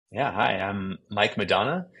Yeah, hi, I'm Mike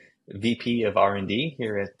Madonna, VP of R&D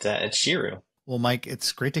here at Shiru. Well, Mike,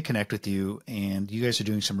 it's great to connect with you, and you guys are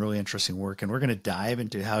doing some really interesting work. And we're going to dive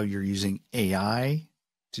into how you're using AI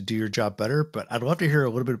to do your job better. But I'd love to hear a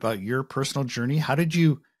little bit about your personal journey. How did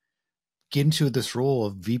you get into this role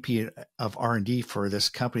of VP of R&D for this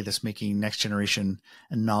company that's making next generation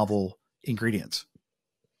and novel ingredients?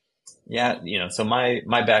 Yeah, so my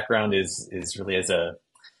background is really as a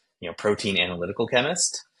protein analytical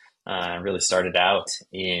chemist. I really started out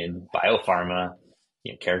in biopharma,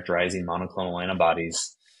 characterizing monoclonal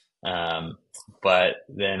antibodies. Um, but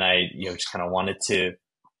then I just kind of wanted to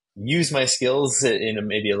use my skills in a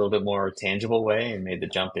maybe a little bit more tangible way and made the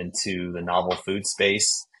jump into the novel food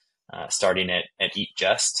space, starting at Eat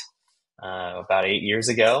Just about 8 years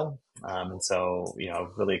ago. And so,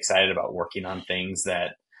 really excited about working on things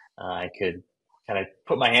that I could kind of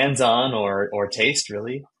put my hands on or taste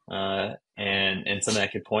really. And something I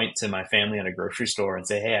could point to my family at a grocery store and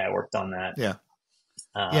say, hey, I worked on that. Yeah.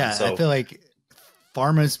 Um, Yeah. I so feel like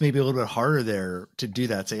pharma is maybe a little bit harder there to do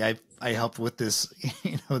that. Say, I helped with this,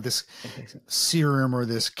 this serum or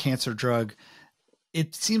this cancer drug.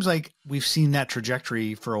 It seems like we've seen that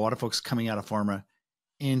trajectory for a lot of folks coming out of pharma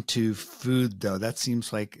into food, though. That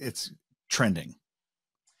seems like it's trending.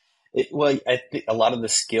 Well, I think a lot of the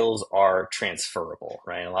skills are transferable,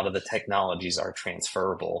 right? A lot of the technologies are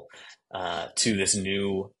transferable to this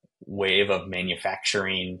new wave of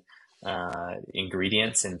manufacturing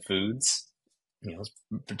ingredients and foods,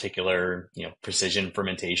 particular, precision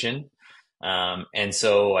fermentation. And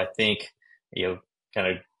so I think, kind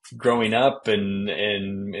of growing up and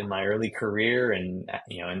in my early career and,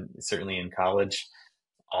 and certainly in college,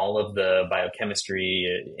 all of the biochemistry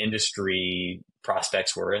industry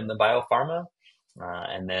prospects were in the biopharma.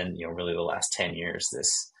 And then, really the last 10 years,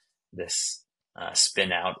 this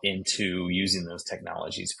spin out into using those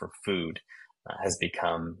technologies for food has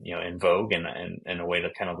become, in vogue and a way to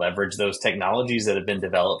kind of leverage those technologies that have been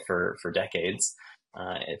developed for decades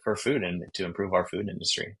for food and to improve our food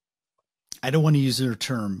industry. I don't want to use the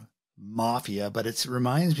term mafia, but it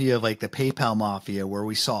reminds me of like the PayPal mafia, where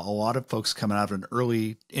we saw a lot of folks coming out of an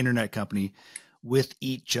early internet company with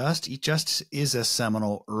Eat Just. Eat Just is a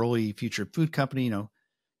seminal early future food company.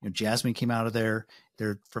 Jasmine came out of there.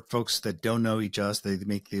 They're for folks that don't know Eat Just, they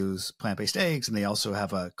make those plant-based eggs, and they also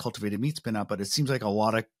have a cultivated meat spin out. But it seems like a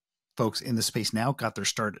lot of folks in the space now got their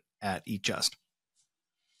start at Eat Just.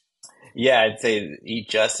 Yeah, I'd say Eat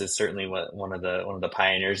Just is certainly one of the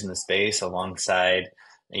pioneers in the space, alongside,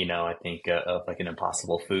 I think of like an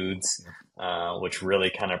Impossible Foods, which really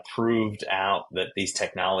kind of proved out that these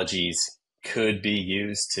technologies could be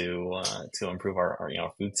used to improve our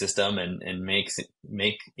food system and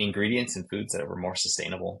make ingredients and foods that were more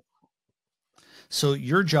sustainable. So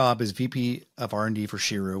your job as VP of R&D for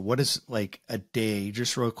Shiru, what is like a day,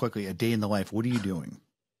 just real quickly, a day in the life? What are you doing?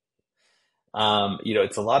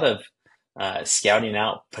 It's a lot of scouting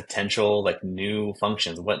out potential like new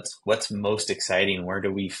functions. What's most exciting? Where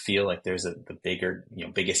do we feel like there's the bigger,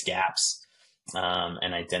 biggest gaps?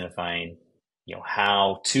 And identifying,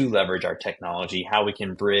 how to leverage our technology, how we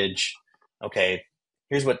can bridge. Okay,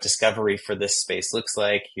 here's what discovery for this space looks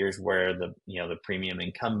like. Here's where the premium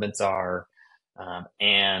incumbents are,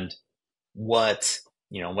 and what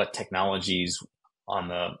technologies on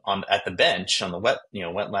at the bench on the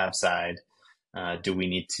wet lab side do we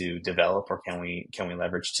need to develop, or can we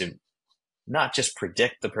leverage to not just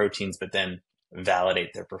predict the proteins, but then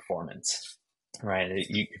validate their performance, right?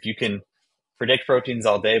 If you can predict proteins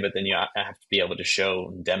all day, but then you have to be able to show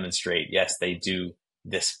and demonstrate, yes, they do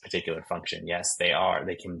this particular function. Yes, they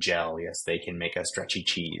can gel. Yes, they can make a stretchy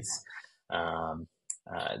cheese. Um,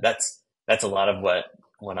 that's a lot of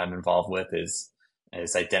what I'm involved with is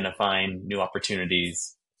identifying new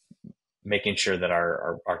opportunities, making sure that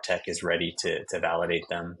our tech is ready to validate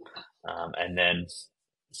them. And then,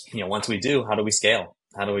 once we do, how do we scale?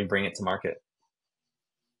 How do we bring it to market?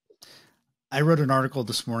 I wrote an article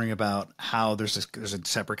this morning about how there's a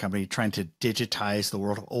separate company trying to digitize the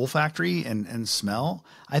world of olfactory and smell.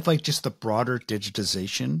 I feel like just the broader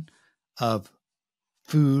digitization of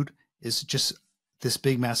food is just this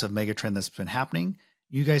big massive megatrend that's been happening.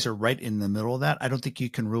 You guys are right in the middle of that. I don't think you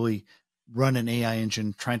can really run an AI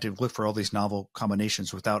engine trying to look for all these novel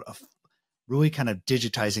combinations without really kind of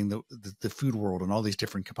digitizing the food world and all these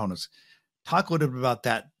different components. Talk a little bit about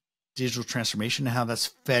that digital transformation and how that's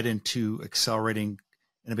fed into accelerating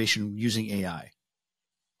innovation using AI.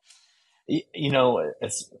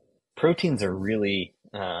 As proteins are really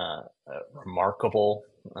remarkable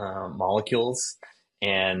molecules,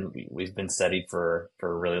 and we've been studied for a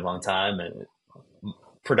really long time. And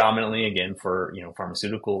predominantly again for,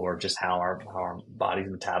 pharmaceutical or just how our body's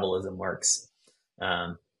metabolism works.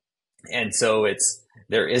 Um, and so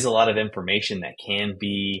there is a lot of information that can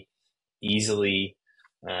be easily,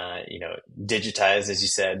 digitized, as you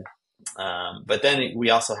said. But then we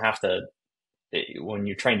also have to, when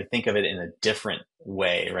you're trying to think of it in a different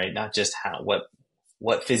way, right? Not just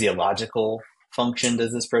what physiological function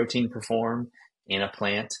does this protein perform in a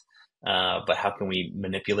plant, but how can we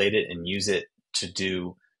manipulate it and use it to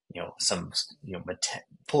do, some,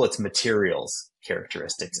 pull its materials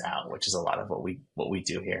characteristics out, which is a lot of what we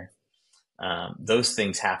do here. Those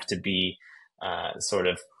things have to be sort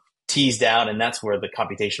of teased out, and that's where the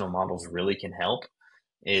computational models really can help.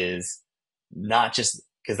 Is not just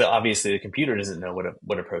because obviously the computer doesn't know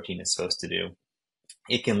what a protein is supposed to do.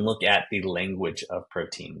 It can look at the language of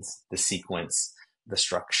proteins, the sequence, the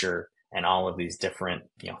structure, and all of these different,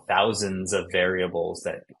 thousands of variables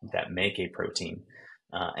that make a protein,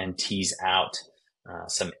 and tease out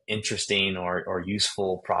some interesting or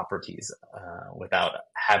useful properties without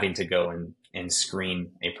having to go and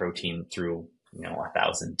screen a protein through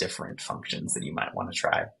 1,000 different functions that you might want to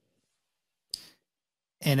try.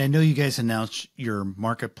 And I know you guys announced your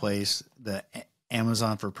marketplace, the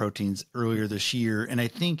Amazon for proteins, earlier this year. And I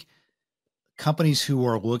think companies who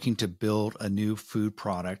are looking to build a new food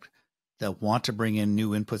product that want to bring in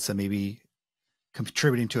new inputs that may be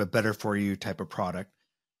contributing to a better for you type of product,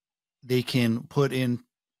 they can put in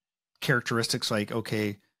characteristics like,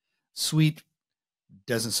 okay, sweet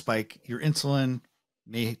doesn't spike your insulin,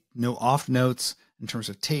 no off notes in terms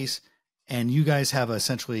of taste. And you guys have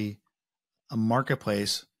essentially a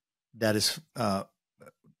marketplace that is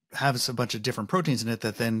has a bunch of different proteins in it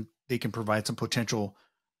that then they can provide some potential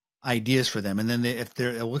ideas for them. And then if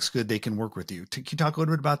it looks good, they can work with you. Can you talk a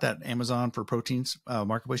little bit about that Amazon for proteins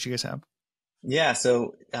marketplace you guys have? Yeah,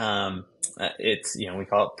 so it's, we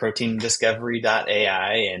call it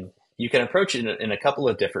proteindiscovery.ai, and you can approach it in a couple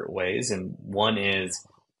of different ways. And one is,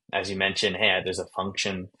 as you mentioned, hey, there's a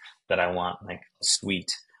function that I want, like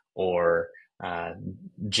sweet or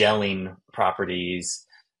gelling properties,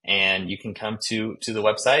 and you can come to the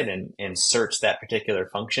website and search that particular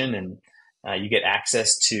function, and you get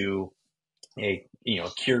access to a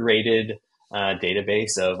curated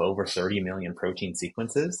database of over 30 million protein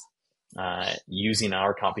sequences, using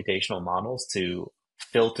our computational models to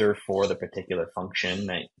filter for the particular function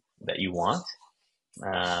that you want.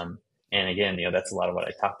 And again, that's a lot of what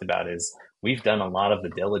I talked about. Is we've done a lot of the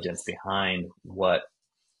diligence behind what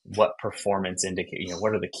performance indicate,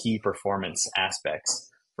 what are the key performance aspects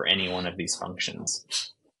for any one of these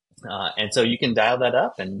functions. And so you can dial that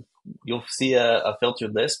up and you'll see a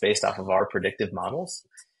filtered list based off of our predictive models.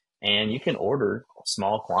 And you can order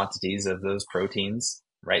small quantities of those proteins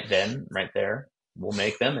right there. We'll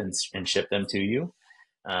make them and ship them to you.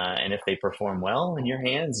 And if they perform well in your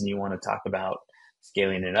hands and you want to talk about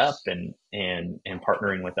scaling it up and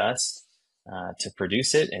partnering with us to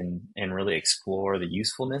produce it and really explore the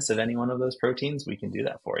usefulness of any one of those proteins, we can do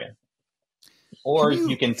that for you. Or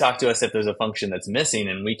you can talk to us if there's a function that's missing,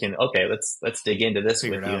 and we can, okay, let's dig into this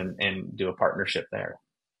with you and do a partnership there.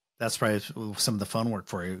 That's probably some of the fun work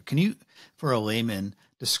for you. Can you, for a layman,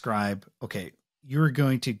 describe, okay,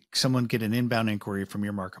 someone get an inbound inquiry from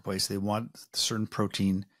your marketplace. They want a certain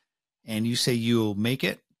protein and you say you'll make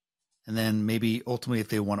it. And then maybe ultimately, if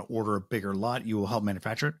they want to order a bigger lot, you will help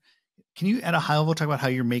manufacture it. Can you at a high level talk about how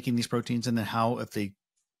you're making these proteins, and then how, if they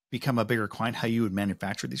become a bigger client, how you would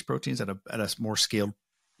manufacture these proteins at a more scaled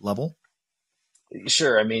level?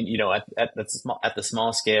 Sure. I mean, at the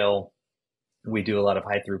small scale, we do a lot of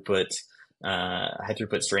high throughput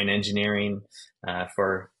strain engineering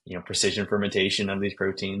for precision fermentation of these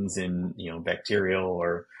proteins in bacterial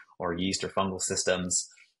or yeast or fungal systems,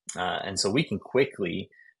 and so we can quickly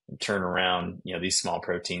turn around these small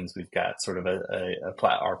proteins. We've got sort of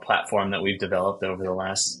our platform that we've developed over the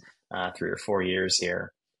last 3 or 4 years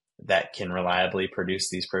here that can reliably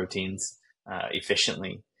produce these proteins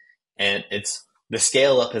efficiently, and the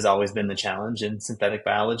scale up has always been the challenge in synthetic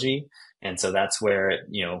biology. And so that's where,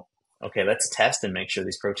 okay, let's test and make sure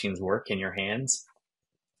these proteins work in your hands.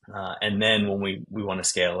 And then when we want to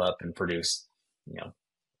scale up and produce,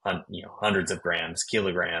 hundreds of grams,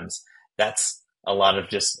 kilograms, that's a lot of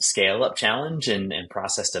just scale up challenge and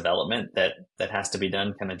process development that has to be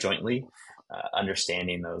done kind of jointly,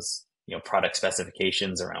 understanding those, product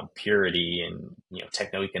specifications around purity and,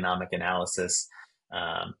 techno-economic analysis,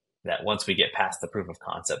 that once we get past the proof of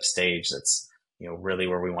concept stage, that's, really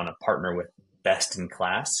where we want to partner with best in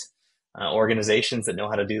class organizations that know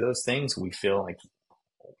how to do those things. We feel like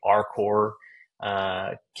our core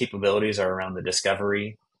capabilities are around the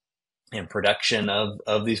discovery and production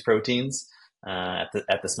of these proteins at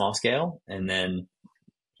the small scale, and then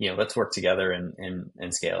let's work together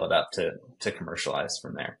and scale it up to commercialize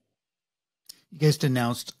from there. You guys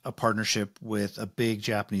announced a partnership with a big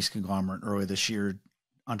Japanese conglomerate earlier this year,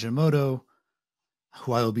 Ajinomoto,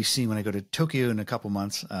 who I will be seeing when I go to Tokyo in a couple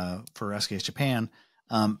months for SKS Japan.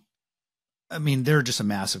 I mean, they're just a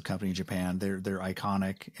massive company in Japan. They're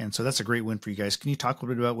iconic, and so that's a great win for you guys. Can you talk a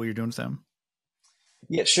little bit about what you're doing with them?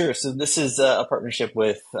 Yeah, sure. So this is a partnership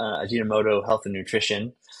with Ajinomoto Health and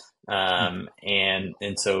Nutrition, and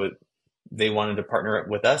so they wanted to partner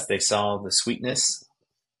with us. They saw the sweetness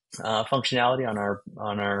functionality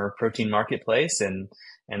on our protein marketplace, and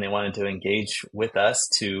they wanted to engage with us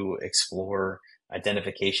to explore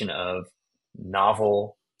identification of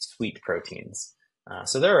novel sweet proteins.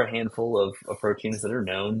 So there are a handful of proteins that are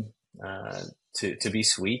known to be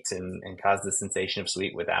sweet and cause the sensation of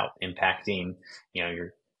sweet without impacting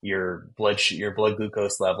your blood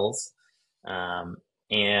glucose levels,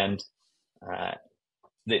 and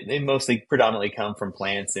they mostly predominantly come from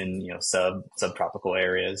plants in subtropical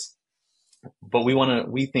areas. But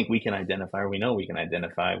we think we can identify, or we know we can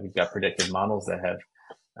identify. We've got predictive models that have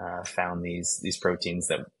found these proteins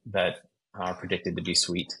that are predicted to be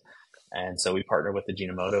sweet, and so we partner with the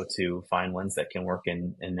Ajinomoto to find ones that can work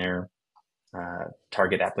in their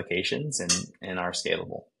target applications and are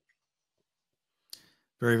scalable.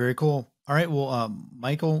 Very, very cool. All right. Well,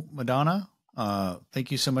 Michael Madonna,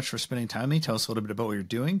 thank you so much for spending time with me. Tell us a little bit about what you're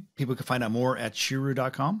doing. People can find out more at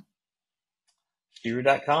shiru.com.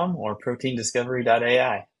 Shiru.com or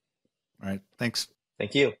proteindiscovery.ai. All right. Thanks.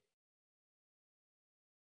 Thank you.